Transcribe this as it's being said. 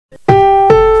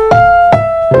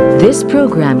This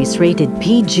program is rated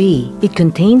PG. It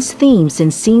contains themes and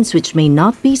scenes which may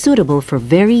not be suitable for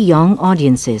very young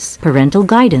audiences. Parental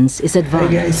guidance is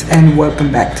advised. Hi guys, and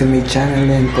welcome back to my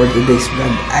channel. And for today's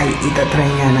vlog ay itatry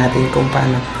nga natin kung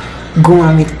paano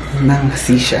gumamit ng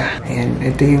Shisha. Ayan,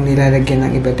 ito yung nilalagyan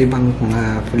ng iba't ibang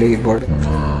mga flavor.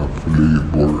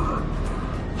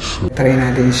 So, try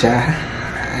natin siya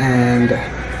and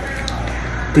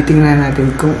titingnan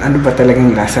natin kung ano ba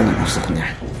talagang lasa ng usok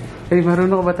niya. Hey,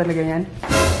 marunong ka ba talaga yan?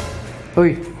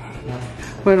 Uy,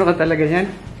 marunong ka talaga yan?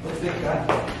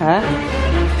 Ha?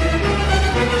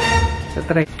 So,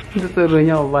 try. Tuturo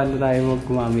niya kung paano tayo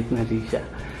gumamit ng Shisha.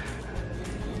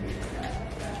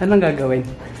 Anong gagawin?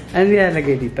 Ano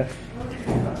nilalagay dito?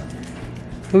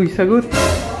 Uy, sagot!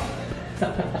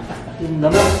 Yung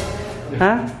naman.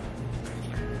 Ha?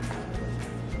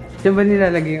 Diyan ba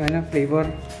nilalagay yung flavor?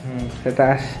 Sa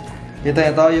taas. Ito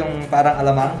yung parang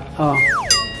alamang. Oh.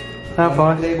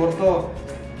 Tapos? Flavor to.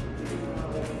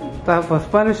 Tapos,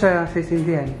 paano siya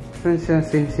sisindihan? Paano siya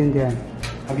sisindihan?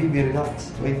 Habibi,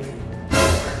 relax. Wait.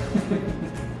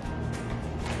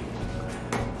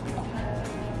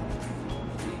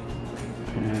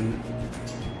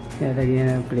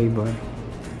 Lagyan ng flavor.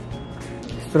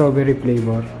 Strawberry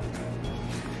flavor.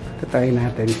 Tatayin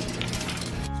natin.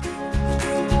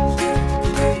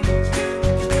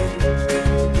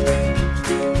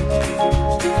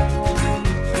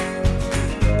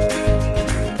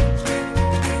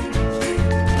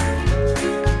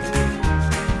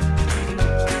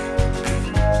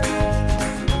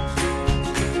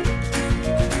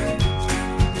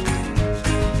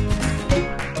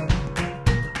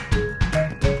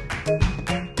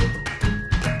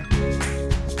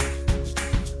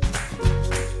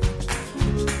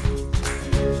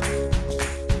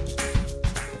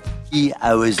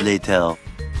 Hours later.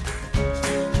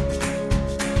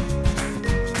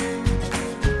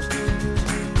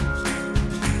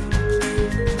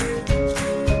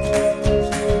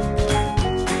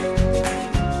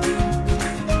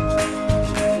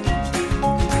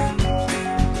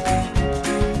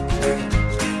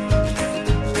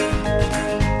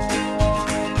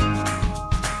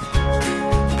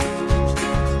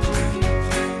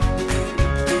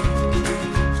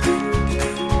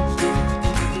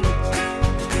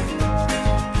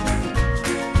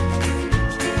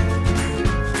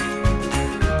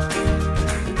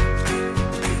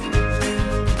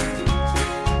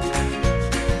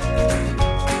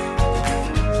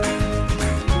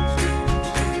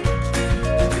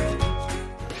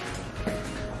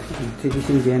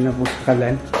 Sinisindihan na po sa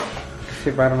kalan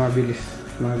kasi para mabilis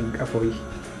mag-apoy.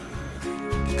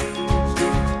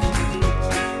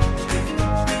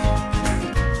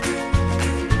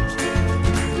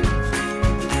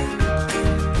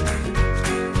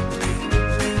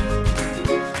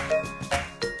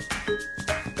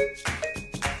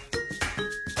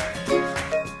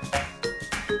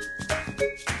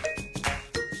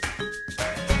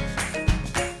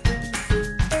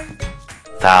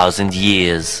 Thousand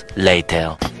years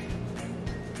later.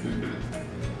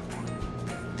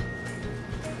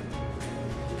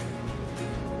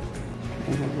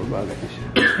 Nagbabagat na siya.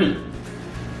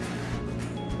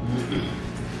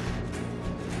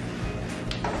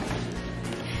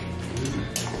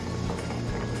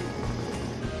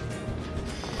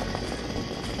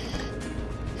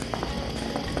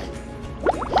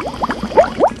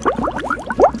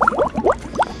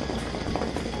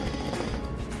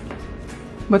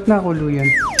 Ba't nakulo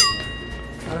yan?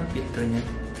 Parang filter niya.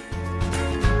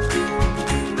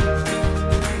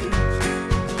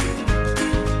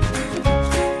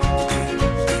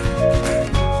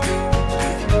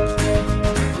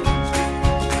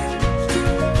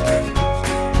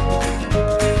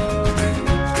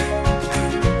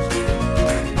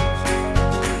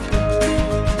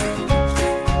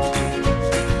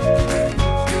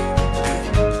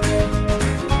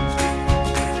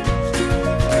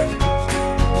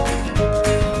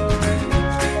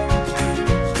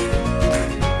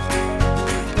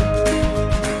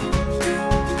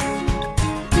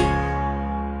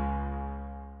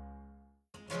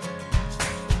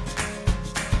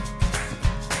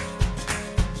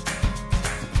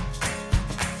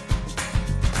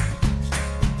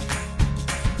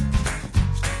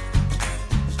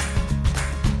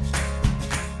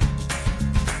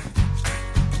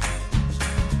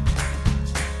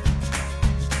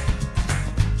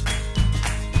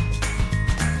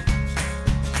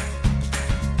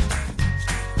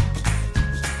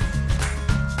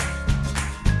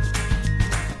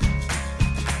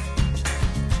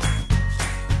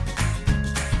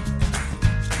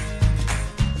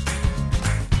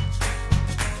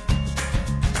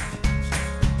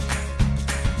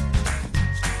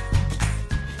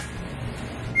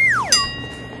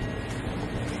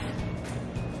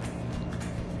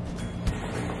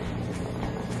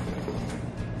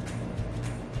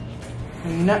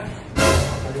 Mahina.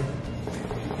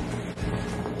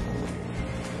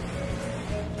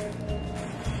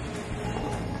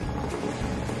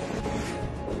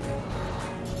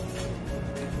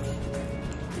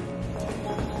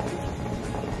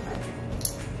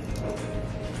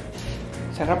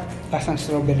 Sarap, lasang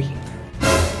strawberry.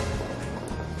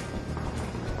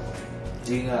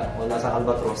 Hindi nga, wala sa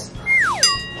Albatross.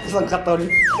 Lasang katol.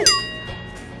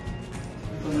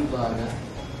 Ano ba nga?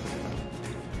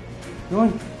 Yun.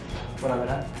 Wala ba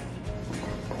na?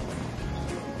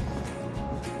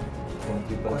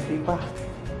 Kunti pa. Kunti pa.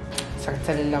 Sakit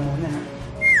sa lalamunan, ha?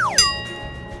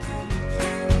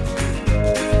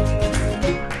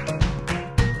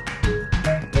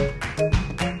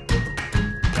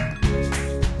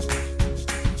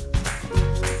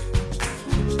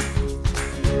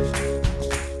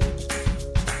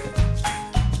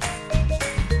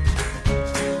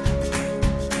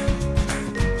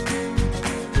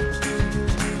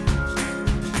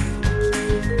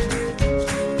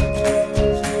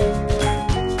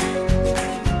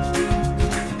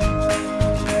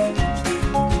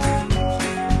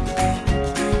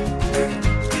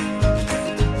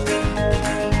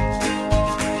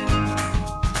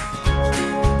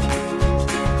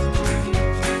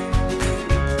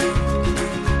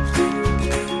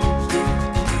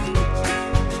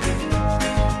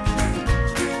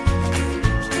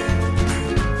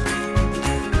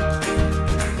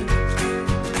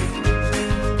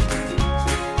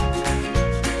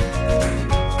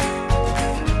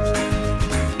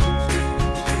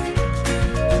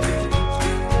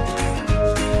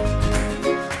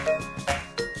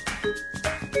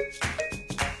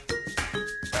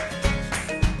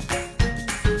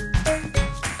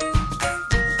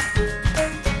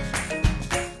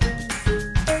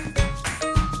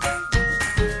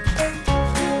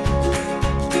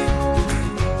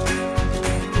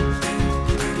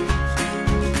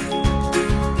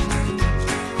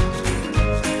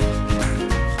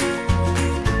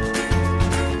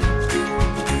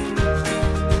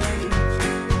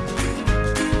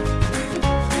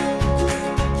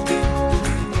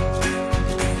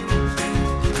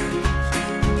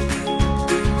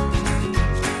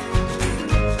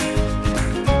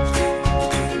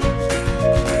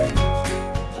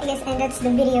 That's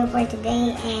the video for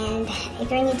today, and if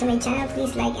you're new to my channel,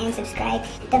 please like and subscribe.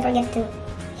 Don't forget to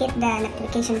hit the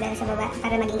notification bell sa baba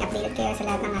para maging updated kayo sa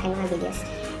lahat ng aking mga videos.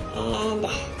 And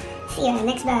see you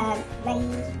next vlog.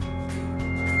 Bye!